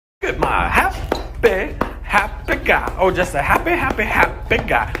my happy, happy guy. Oh, just a happy, happy, happy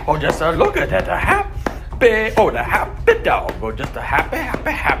guy. Oh, just a look at that, a happy, oh, the happy dog. Oh, just a happy,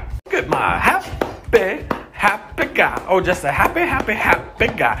 happy, happy. Look at my happy, happy guy. Oh, just a happy, happy, happy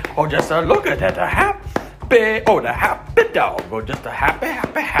guy. Oh, just a look at that, a happy, oh, the happy dog. Oh, just a happy,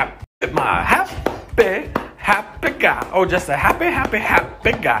 happy, happy. Look at my happy, happy guy. Oh, just a happy, happy,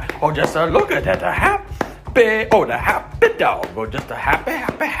 happy guy. Oh, just a look at that, a happy, oh, the happy dog. Oh, just a happy,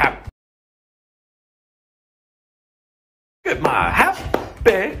 happy, happy. Look at my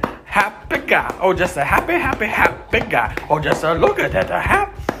happy, happy guy. Oh, just a happy, happy, happy guy. Oh, just a look at that, a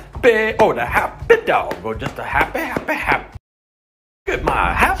happy, oh, the happy dog. Oh, just a happy, happy, happy. Look at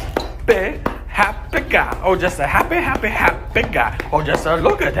my happy, happy guy. Oh, just a happy, happy, happy guy. Oh, just a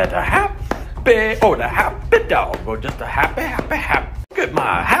look at that, a happy, oh, the happy dog. Oh, just a happy, happy, happy. Look at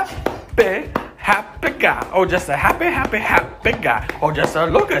my happy, happy guy. Oh, just a happy, happy, happy guy. Oh, just a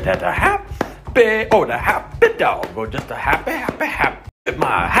look at that, a happy, oh, the happy dog. Oh, just a happy, happy, happy. Look at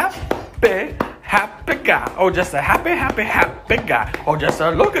my happy, happy guy. Oh, just a happy, happy, happy guy. Oh, just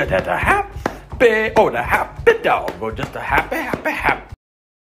a look at that, a happy, oh, the happy dog. Oh, just a happy, happy, happy.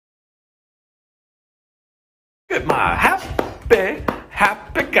 Look at my happy,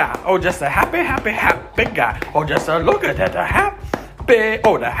 happy guy. Oh, just a happy, happy, happy guy. Oh, just a look at that, a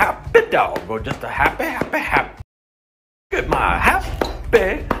happy, oh, the happy dog. Oh, just a happy, happy, happy. Look at my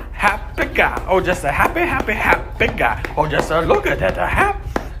happy, happy guy. Oh, just a happy, happy, happy guy. Oh, just a look at that, a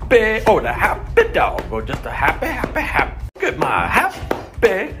happy, oh, the happy dog. Oh, just a happy, happy, happy. Look at my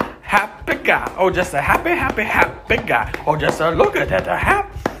happy, happy guy. Oh, just a happy, happy, happy guy. Oh, just a look at that, a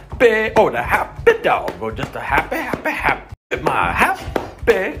happy, oh, the happy dog. Oh, just a happy, happy, happy. Look at my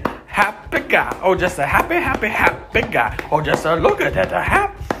happy, happy guy. Oh, just a happy, happy, happy guy. Oh, just a look at that, a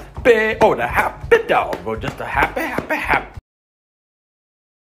happy, oh, the happy dog. Oh, just a happy, happy, happy.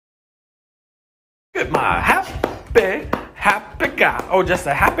 Look at my happy, happy guy. Oh, just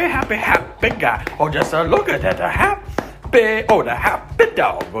a happy, happy, happy guy. Oh, just a look at that, a happy, oh, the happy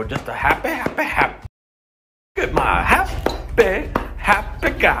dog. Oh, just a happy, happy, happy. Look at my happy, happy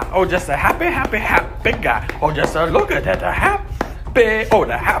guy. Oh, just a happy, happy, happy guy. Oh, just a look at that, a happy, oh,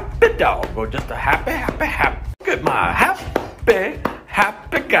 the happy dog. Oh, just a happy, happy, happy. Look at my happy,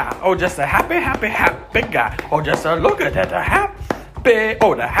 happy guy. Oh, just a happy, happy, happy guy. Oh, just a look at that, a happy,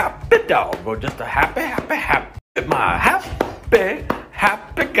 oh, the happy dog. Oh, just a happy, happy, happy. Look at my happy,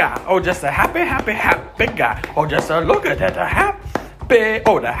 happy guy. Oh, just a happy, happy, happy guy. Oh, just a look at that, a happy,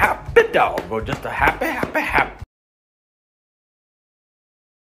 oh, the happy dog. Oh, just a happy, happy, happy.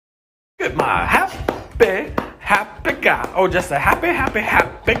 Look at my happy, happy guy. Oh, just a happy, happy,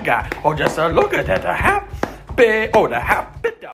 happy guy. Oh, just a look at that, a happy, oh, the happy